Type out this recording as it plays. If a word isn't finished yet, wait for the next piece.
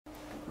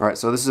Alright,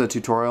 so this is a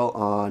tutorial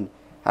on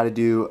how to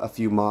do a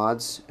few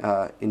mods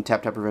in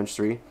TTR Revenge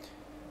 3.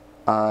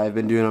 I've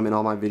been doing them in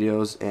all my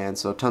videos, and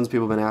so tons of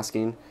people have been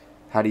asking,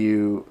 how do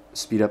you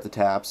speed up the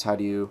taps, how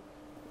do you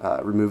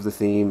remove the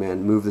theme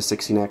and move the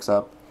 16x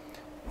up,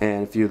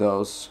 and a few of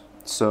those.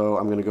 So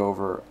I'm going to go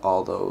over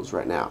all those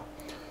right now.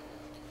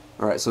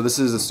 Alright, so this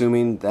is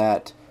assuming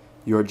that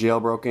you're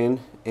jailbroken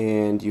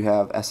and you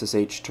have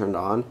SSH turned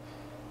on,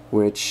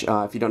 which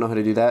if you don't know how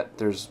to do that,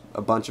 there's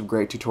a bunch of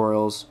great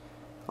tutorials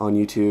on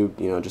YouTube.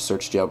 You know, just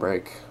search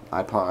jailbreak,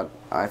 iPod,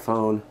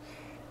 iPhone,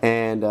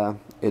 and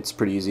it's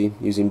pretty easy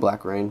using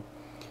BlackRain.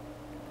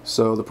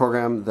 So the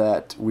program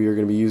that we are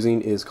going to be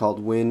using is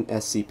called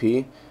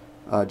WinSCP.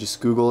 Just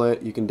Google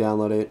it, you can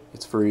download it,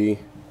 it's free,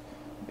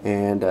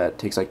 and it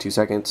takes like 2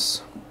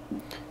 seconds.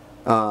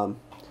 So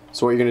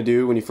what you're going to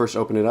do when you first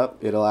open it up,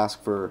 it'll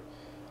ask for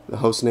the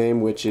host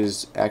name, which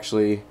is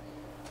actually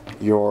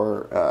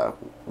your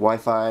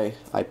Wi-Fi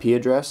IP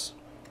address.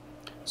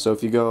 So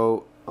if you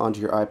go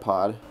onto your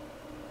iPod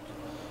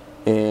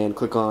and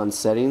click on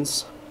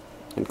settings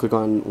and click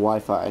on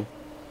Wi-Fi,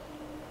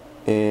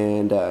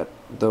 and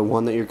the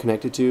one that you're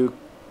connected to,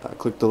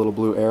 click the little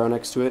blue arrow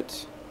next to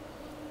it,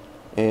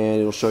 and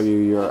it'll show you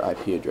your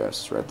IP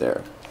address right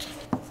there.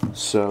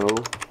 So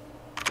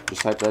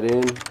just type that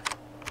in.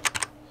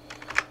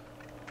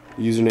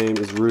 Username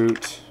is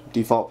root,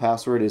 default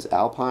password is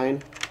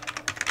Alpine,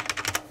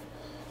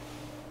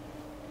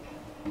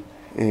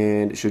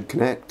 and it should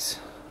connect.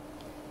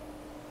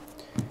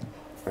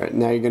 Alright,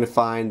 now you're going to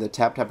find the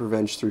TTR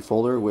Revenge 3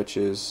 folder, which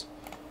is,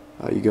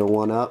 you go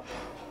one up,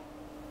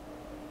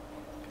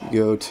 you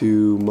go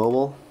to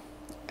mobile,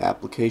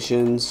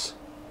 applications,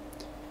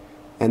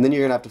 and then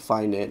you're going to have to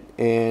find it.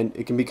 And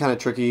it can be kind of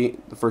tricky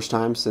the first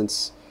time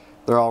since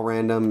they're all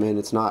random and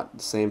it's not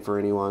the same for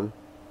anyone.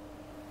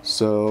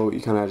 So you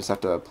kind of just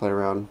have to play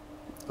around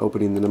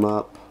opening them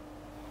up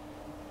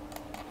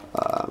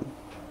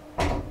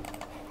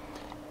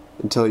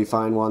until you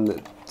find one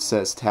that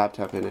says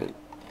TTR in it.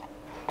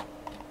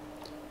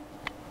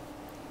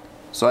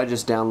 So I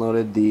just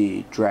downloaded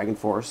the Dragon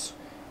Force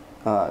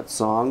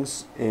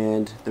songs,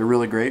 and they're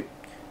really great,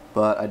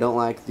 but I don't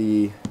like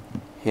the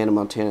Hannah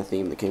Montanna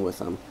theme that came with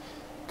them.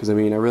 Because I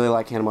mean, I really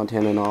like Hannah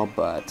Montanna and all,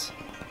 but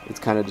it's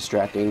kind of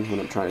distracting when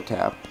I'm trying to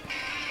tap.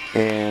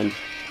 And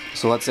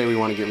so let's say we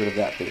want to get rid of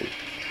that theme.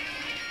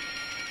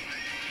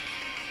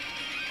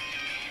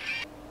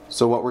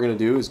 So what we're going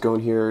to do is go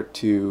in here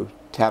to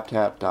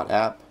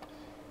taptap.app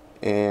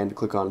and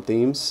click on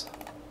themes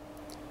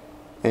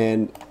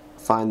and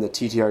find the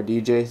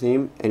TTR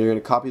theme, and you're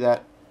going to copy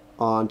that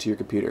onto your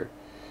computer.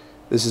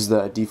 This is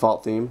the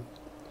default theme,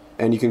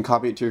 and you can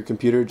copy it to your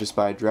computer just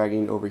by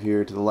dragging over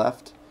here to the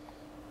left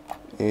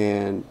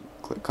and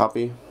click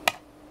copy.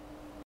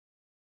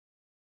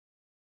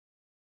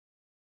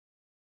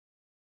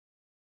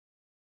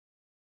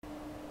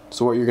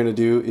 So what you're going to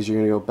do is you're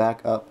going to go back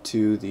up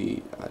to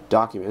the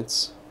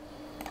documents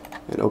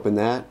and open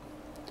that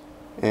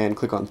and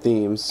click on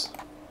themes,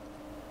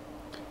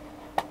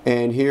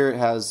 and here it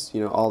has,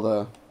 you know, all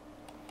the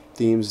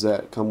themes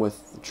that come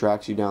with the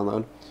tracks you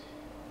download.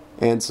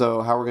 And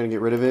so how we're going to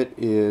get rid of it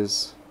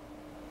is,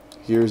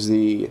 here's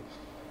the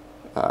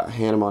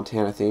Hannah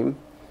Montanna theme.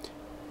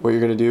 What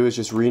you're going to do is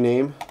just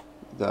rename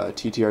the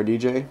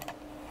TTR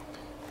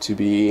to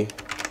be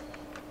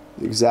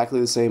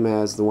exactly the same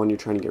as the one you're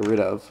trying to get rid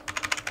of.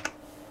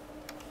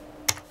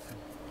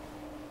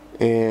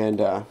 And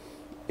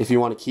if you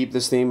want to keep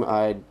this theme,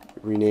 I'd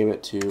rename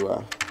it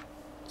to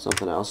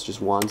something else,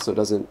 just one, so it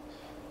doesn't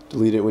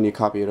delete it when you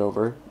copy it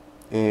over.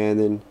 And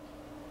then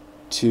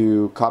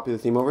to copy the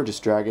theme over,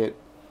 just drag it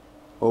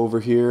over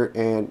here,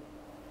 and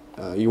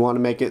you want to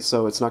make it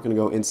so it's not going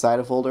to go inside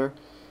a folder.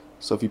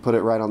 So if you put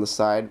it right on the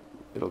side,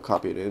 it'll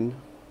copy it in.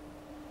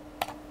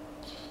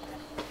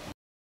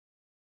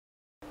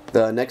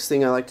 The next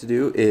thing I like to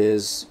do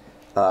is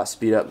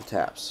speed up the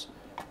taps,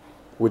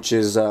 which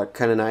is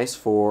kind of nice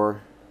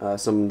for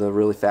some of the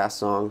really fast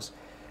songs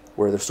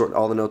where they're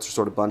all the notes are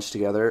sort of bunched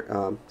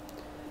together.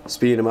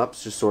 Speeding them up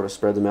is just sort of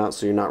spread them out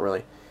so you're not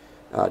really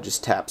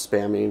just tap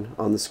spamming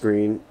on the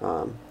screen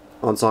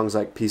on songs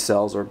like Peace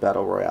Sells or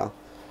Battle Royale.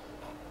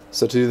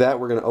 So to do that,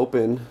 we're going to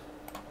open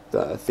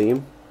the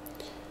theme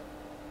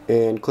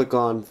and click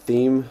on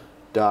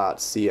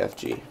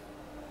theme.cfg,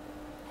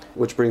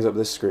 which brings up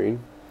this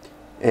screen.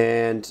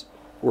 And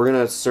we're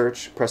going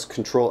to press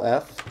Control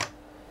F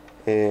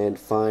and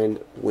find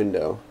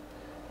Window,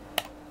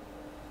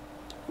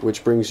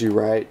 which brings you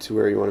right to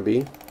where you want to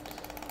be.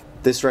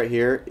 This right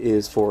here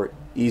is for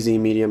easy,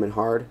 medium, and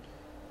hard,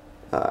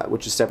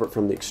 which is separate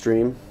from the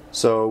extreme.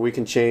 So we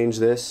can change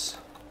this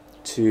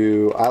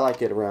to, I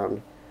like it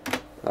around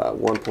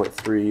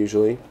 1.3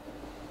 usually.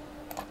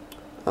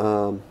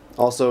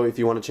 Also, if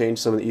you want to change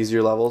some of the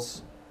easier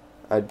levels,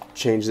 I'd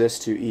change this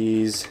to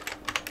ease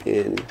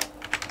in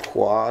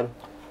quad,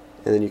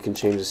 and then you can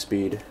change the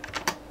speed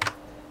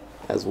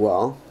as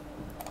well.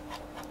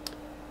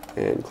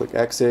 And click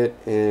exit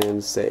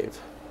and save.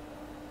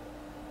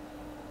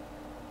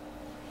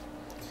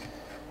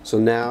 So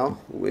now,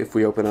 if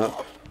we open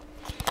up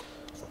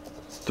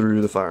through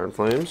the Fire and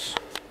Flames.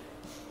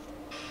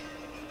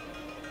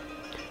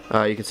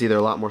 You can see they're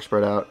a lot more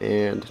spread out,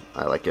 and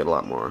I like it a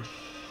lot more.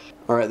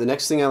 Alright, the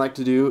next thing I like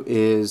to do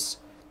is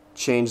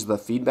change the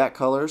feedback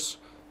colors.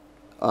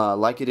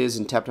 Like it is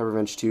in Tap Tap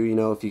Revenge 2, you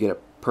know, if you get a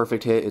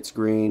perfect hit, it's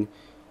green,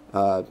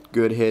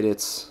 good hit,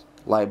 it's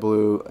light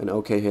blue, an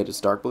okay hit, it's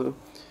dark blue,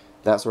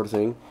 that sort of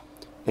thing.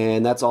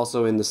 And that's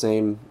also in the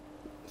same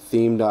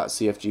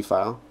theme.cfg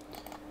file,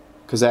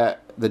 because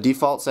the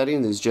default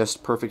setting is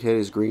just perfect hit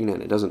is green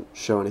and it doesn't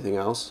show anything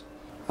else.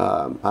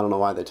 I don't know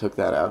why they took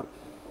that out.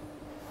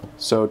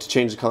 So to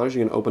change the colors,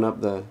 you can open up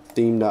the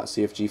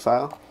theme.cfg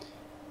file,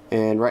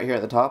 and right here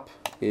at the top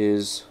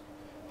is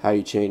how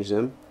you change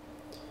them.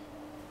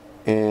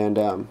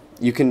 And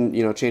you can,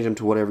 you know, change them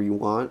to whatever you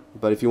want,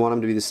 but if you want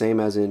them to be the same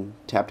as in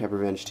Tap Tap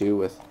Revenge 2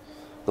 with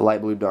the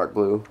light blue, dark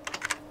blue,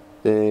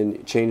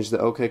 then change the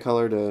OK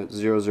color to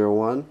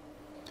 001,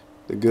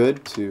 the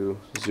good to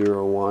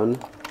 011,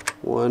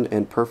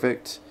 and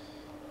perfect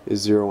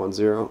is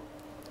 010.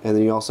 And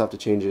then you also have to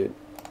change it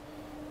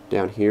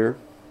down here.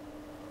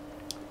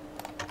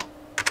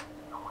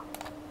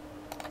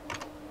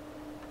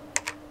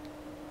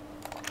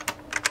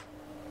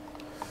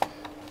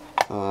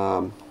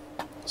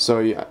 So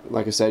yeah,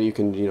 like I said, you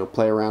can, you know,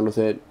 play around with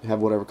it,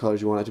 have whatever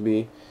colors you want it to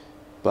be,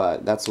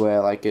 but that's the way I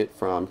like it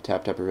from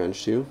Tap Tap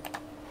Revenge 2.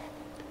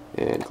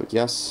 And click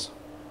yes.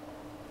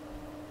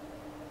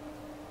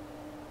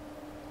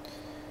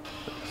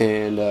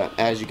 And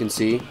as you can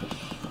see,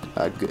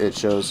 it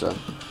shows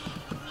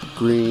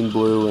green,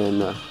 blue,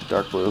 and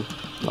dark blue,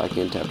 like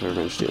in Tap Tap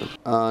Revenge 2.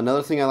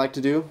 Another thing I like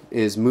to do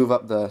is move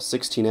up the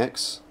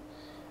 16x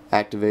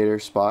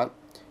activator spot,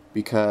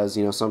 because,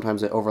 you know,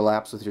 sometimes it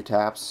overlaps with your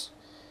taps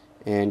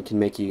and can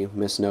make you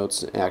miss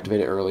notes and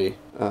activate it early.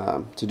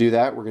 To do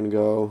that, we're going to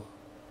go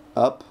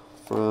up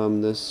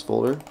from this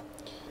folder,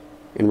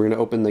 and we're going to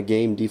open the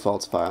game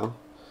defaults file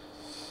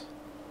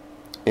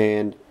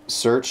and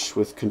search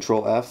with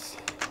Control F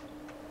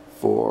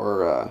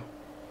for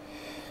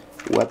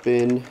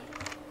weapon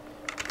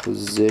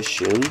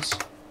positions,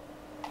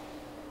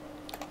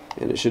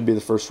 and it should be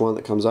the first one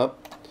that comes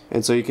up.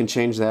 And so you can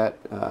change that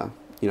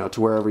you know,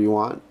 to wherever you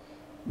want.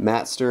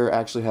 Mattster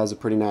actually has a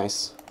pretty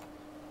nice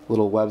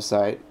little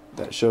website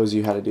that shows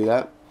you how to do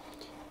that.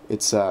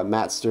 It's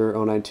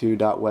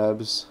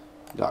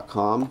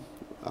mattster092.webs.com,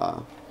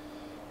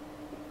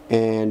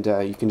 and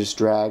you can just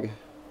drag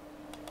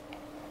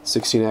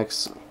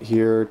 16x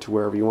here to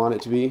wherever you want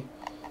it to be,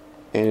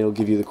 and it'll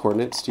give you the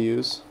coordinates to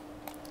use.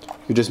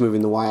 You're just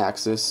moving the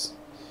y-axis.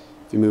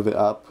 If you move it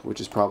up, which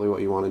is probably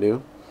what you want to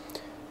do,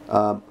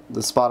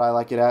 the spot I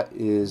like it at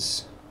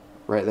is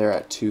right there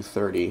at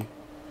 230,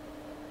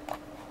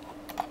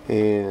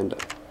 and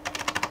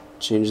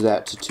change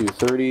that to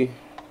 230,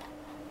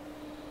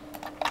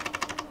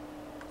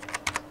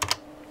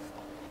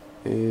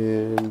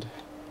 and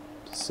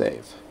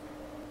save.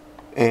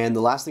 And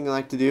the last thing I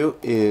like to do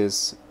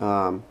is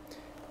I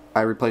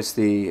replace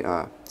the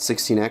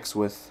 16x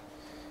with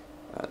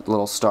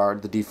little star,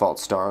 the default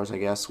stars, I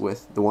guess,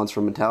 with the ones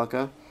from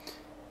Metallica.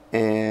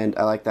 And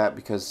I like that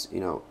because,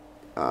 you know,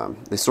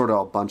 they sort of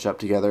all bunch up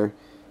together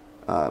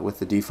with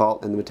the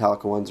default, and the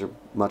Metallica ones are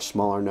much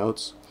smaller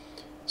notes.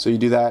 So you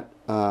do that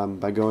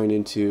by going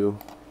into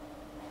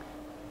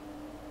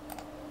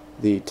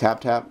the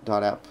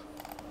TapTap.app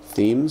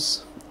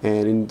themes,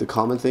 and in the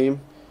common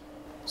theme,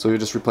 so you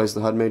just replace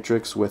the HUD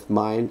matrix with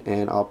mine,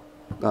 and I'll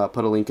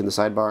put a link in the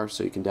sidebar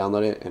so you can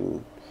download it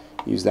and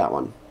use that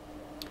one.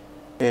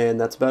 And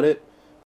that's about it.